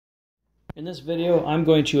In this video, I'm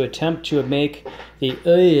going to attempt to make the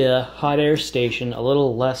Aoyue hot air station a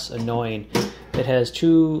little less annoying. It has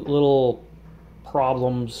two little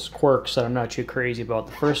problems, quirks that I'm not too crazy about.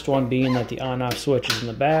 The first one being that the on-off switch is in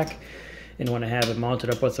the back, and when I have it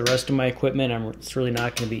mounted up with the rest of my equipment, it's really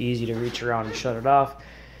not going to be easy to reach around and shut it off.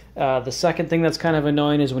 The second thing that's kind of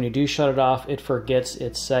annoying is when you do shut it off, it forgets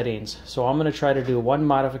its settings. So I'm going to try to do one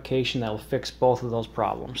modification that will fix both of those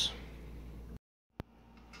problems.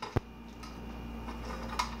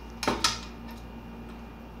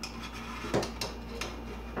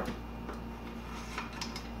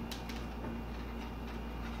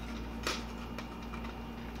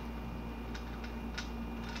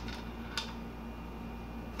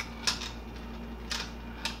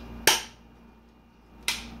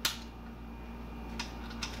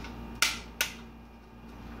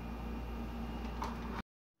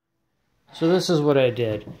 So this is what I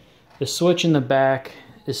did. The switch in the back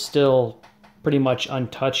is still pretty much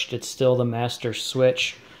untouched. It's still the master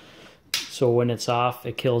switch. So when it's off,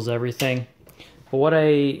 it kills everything. But what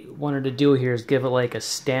I wanted to do here is give it like a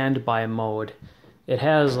standby mode. It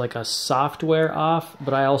has like a software off,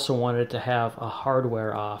 but I also wanted it to have a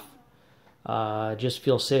hardware off. Just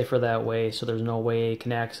feel safer that way, so there's no way it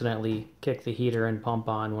can accidentally kick the heater and pump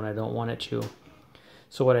on when I don't want it to.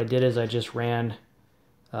 So what I did is I just ran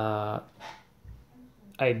I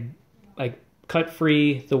cut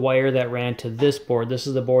free the wire that ran to this board. This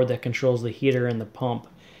is the board that controls the heater and the pump,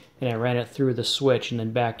 and I ran it through the switch and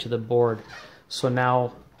then back to the board. So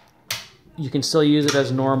now you can still use it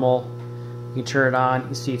as normal. You can turn it on, you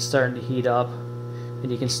can see it's starting to heat up, and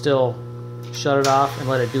you can still shut it off and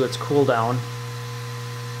let it do its cool down.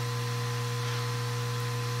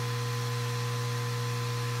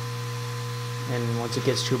 And once it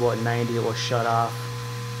gets to about 90, it will shut off.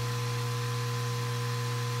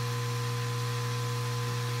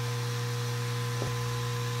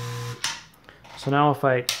 So now if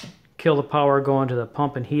I kill the power going to the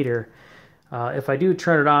pump and heater, if I do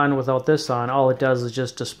turn it on without this on, all it does is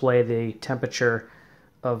just display the temperature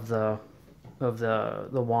of the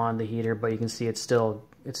wand, the heater, but you can see it's still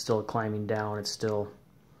climbing down, it's still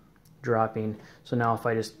dropping. So now if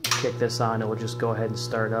I just kick this on, it will just go ahead and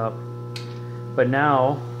start up. But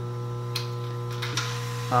now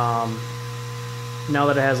now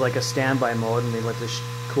that it has like a standby mode, and we let this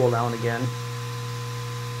cool down again.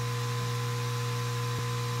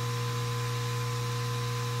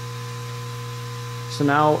 So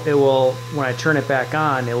now it will, when I turn it back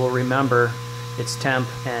on, it will remember its temp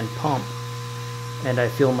and pump, and I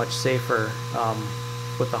feel much safer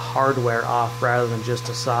with the hardware off rather than just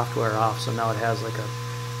a software off. So now it has like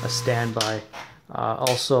a standby.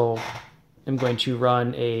 Also, I'm going to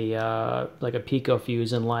run like a pico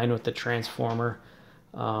fuse in line with the transformer.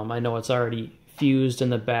 I know it's already fused in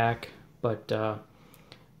the back, but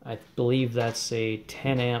I believe that's a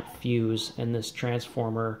 10 amp fuse, and this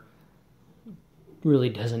transformer really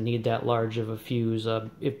doesn't need that large of a fuse.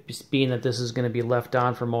 Being that this is going to be left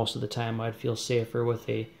on for most of the time, I'd feel safer with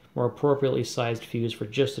a more appropriately sized fuse for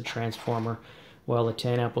just the transformer, while the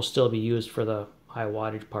 10 amp will still be used for the high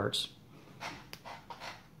wattage parts.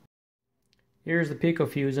 Here's the pico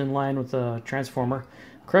fuse in line with the transformer.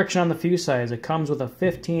 Correction on the fuse size, it comes with a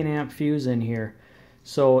 15 amp fuse in here.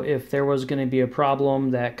 So if there was going to be a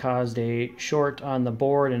problem that caused a short on the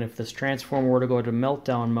board, and if this transformer were to go to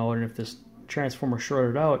meltdown mode, and if this transformer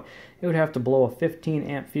shorted out, it would have to blow a 15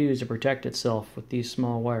 amp fuse to protect itself with these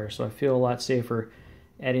small wires. So I feel a lot safer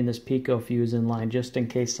adding this pico fuse in line just in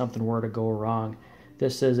case something were to go wrong.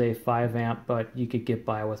 This is a 5 amp, but you could get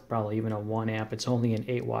by with probably even a 1 amp. It's only an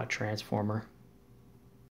 8 watt transformer.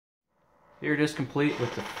 You're just complete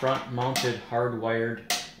with the front mounted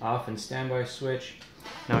hardwired off and standby switch.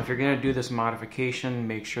 Now if you're going to do this modification,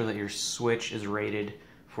 make sure that your switch is rated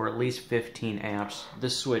for at least 15 amps.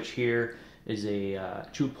 This switch here is a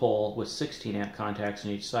 2-pole with 16 amp contacts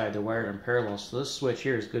on each side. They're wired in parallel, so this switch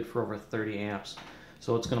here is good for over 30 amps.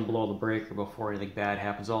 So it's going to blow the breaker before anything bad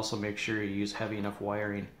happens. Also make sure you use heavy enough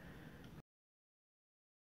wiring.